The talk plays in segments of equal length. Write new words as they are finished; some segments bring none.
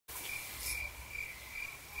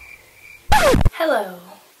Hello!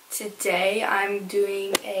 Today I'm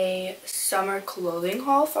doing a summer clothing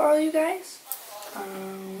haul for all you guys.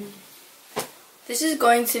 This is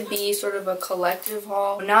going to be sort of a collective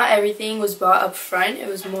haul. Not everything was bought up front, it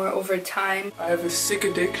was more over time. I have a sick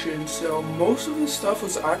addiction, so most of the stuff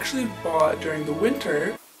was actually bought during the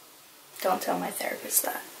winter. Don't tell my therapist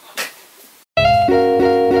that.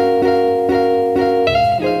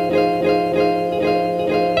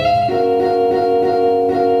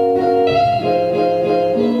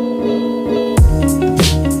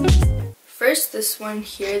 First, this one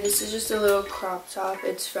here, this is just a little crop top.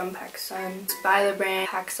 It's from PacSun. It's by the brand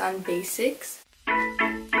PacSun Basics.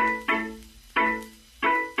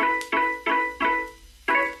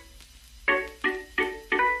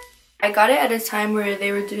 I got it at a time where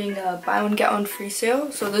they were doing a buy one get one free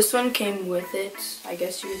sale, so this one came with it, I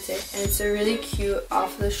guess you could say. And it's a really cute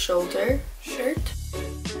off the shoulder shirt.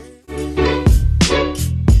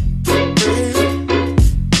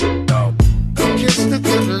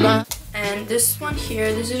 And this one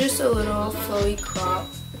here, this is just a little flowy crop.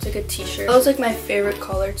 It's like a t-shirt. That was like my favorite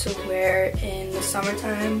color to wear in the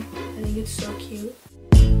summertime. I think it's so cute.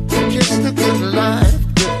 Just a good life,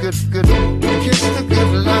 good, just a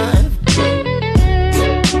good life.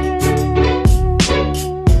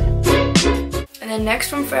 And then next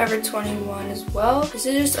from Forever 21 as well. This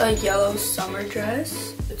is just a yellow summer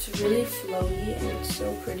dress. It's really flowy and it's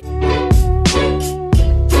so pretty.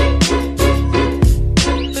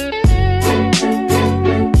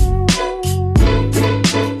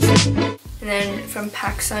 From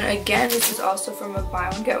PacSun again, this is also from a buy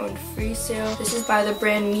one get one free sale. This is by the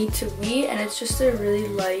brand Me to We, and it's just a really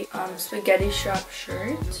light spaghetti strap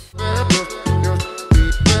shirt.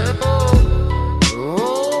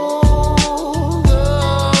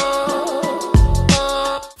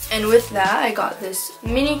 And with that, I got this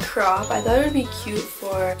mini crop. I thought it would be cute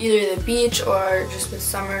for either the beach or just with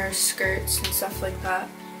summer skirts and stuff like that.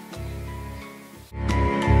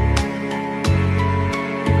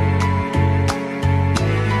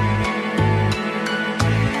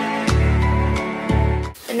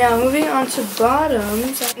 Now moving on to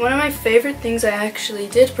bottoms, one of my favorite things I actually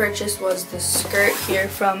did purchase was this skirt here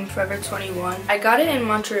from Forever 21. I got it in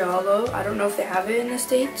Montreal though, I don't know if they have it in the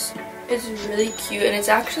States. It's really cute and it's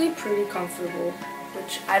actually pretty comfortable,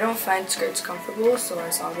 which I don't find skirts comfortable, so I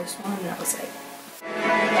saw this one and I was like...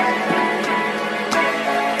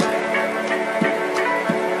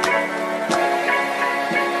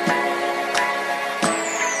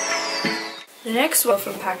 The next one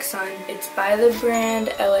from PacSun, it's by the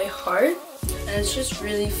brand LA Heart, and it's just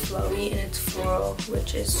really flowy and it's floral,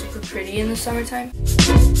 which is super pretty in the summertime.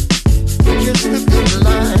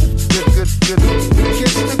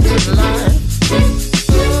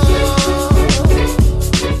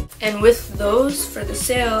 And with those, for the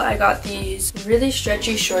sale, I got these really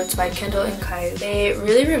stretchy shorts by Kendall and Kylie. They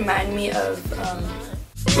really remind me of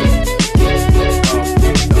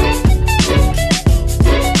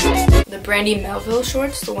the Brandy Melville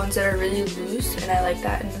shorts, the ones that are really loose, and I like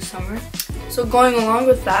that in the summer. So going along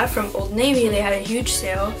with that, from Old Navy, they had a huge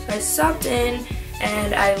sale. So I stopped in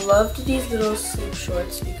and I loved these little sleeve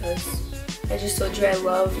shorts because I just told you I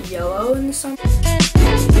love yellow in the summer.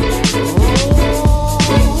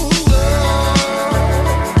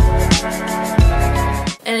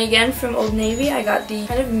 And again from Old Navy, I got the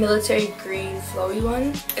kind of military green flowy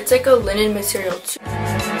one. It's like a linen material too.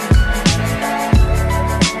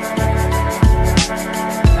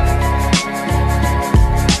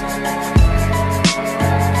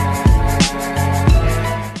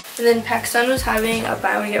 And then PacSun was having a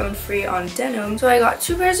buy one get one free on denim, so I got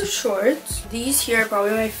 2 pairs of shorts. These here are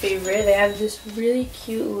probably my favorite. They have this really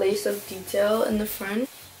cute lace-up detail in the front.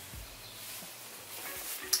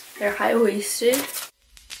 They're high-waisted.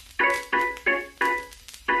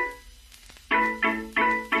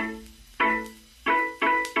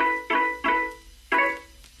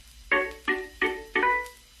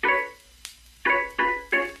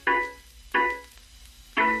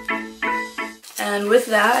 And with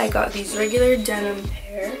that, I got these regular denim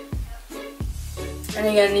pair. And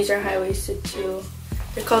again, these are high-waisted too.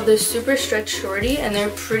 They're called the Super Stretch Shorty, and they're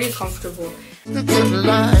pretty comfortable.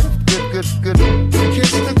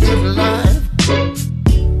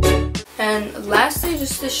 And lastly,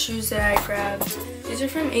 just the shoes that I grabbed. These are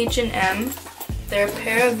from H&M. They're a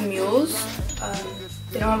pair of mules.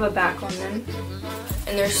 They don't have a back on them.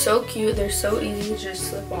 And they're so cute. They're so easy to just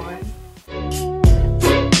slip on.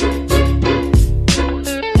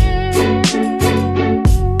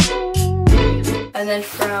 And then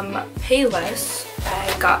from Payless,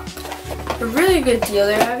 I got a really good deal.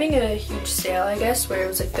 They're having a huge sale, I guess, where it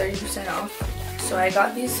was like 30% off. So I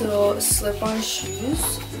got these little slip-on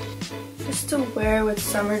shoes just to wear with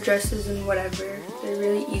summer dresses and whatever. They're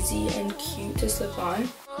really easy and cute to slip on.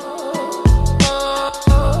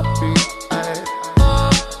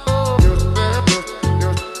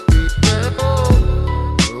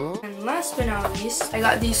 And last but not least, I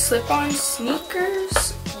got these slip-on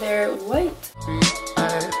sneakers. They're white.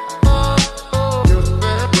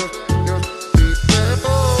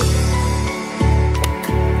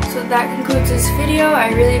 So that concludes this video. I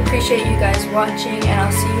really appreciate you guys watching, and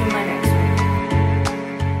I'll see you in my next